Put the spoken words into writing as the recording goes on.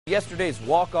Yesterday's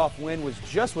walk-off win was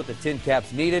just what the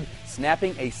Tincaps needed,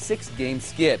 snapping a 6-game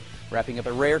skid, wrapping up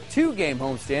a rare 2-game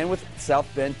homestand with South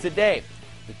Bend today.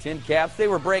 The Tincaps, they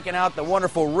were breaking out the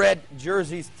wonderful red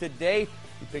jerseys today.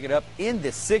 We pick it up in the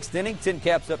 6th inning.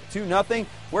 Tincaps up 2-0.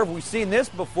 Where have we seen this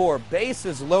before?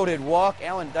 Bases loaded walk.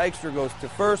 Alan Dykstra goes to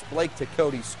first. Blake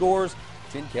Cody scores.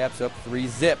 Tincaps up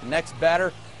 3-zip. Next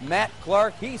batter, Matt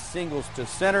Clark. He singles to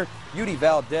center. Yudi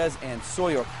Valdez and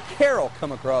Sawyer Carroll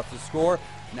come across the score.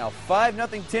 Now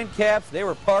 5-0 Tincaps. They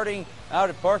were partying out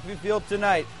at Parkview Field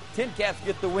tonight. Tincaps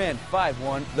get the win,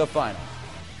 5-1 the final.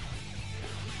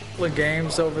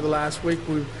 Games over the last week,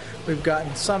 we've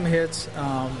gotten some hits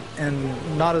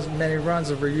and not as many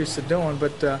runs as we're used to doing,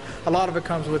 but a lot of it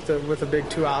comes with a big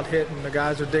 2-out hit, and the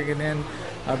guys are digging in,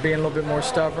 being a little bit more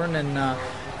stubborn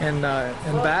and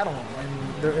battling,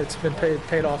 and it's been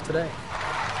paid off today.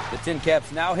 The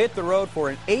Tincaps now hit the road for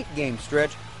an 8-game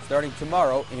stretch starting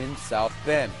tomorrow in South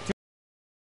Bend.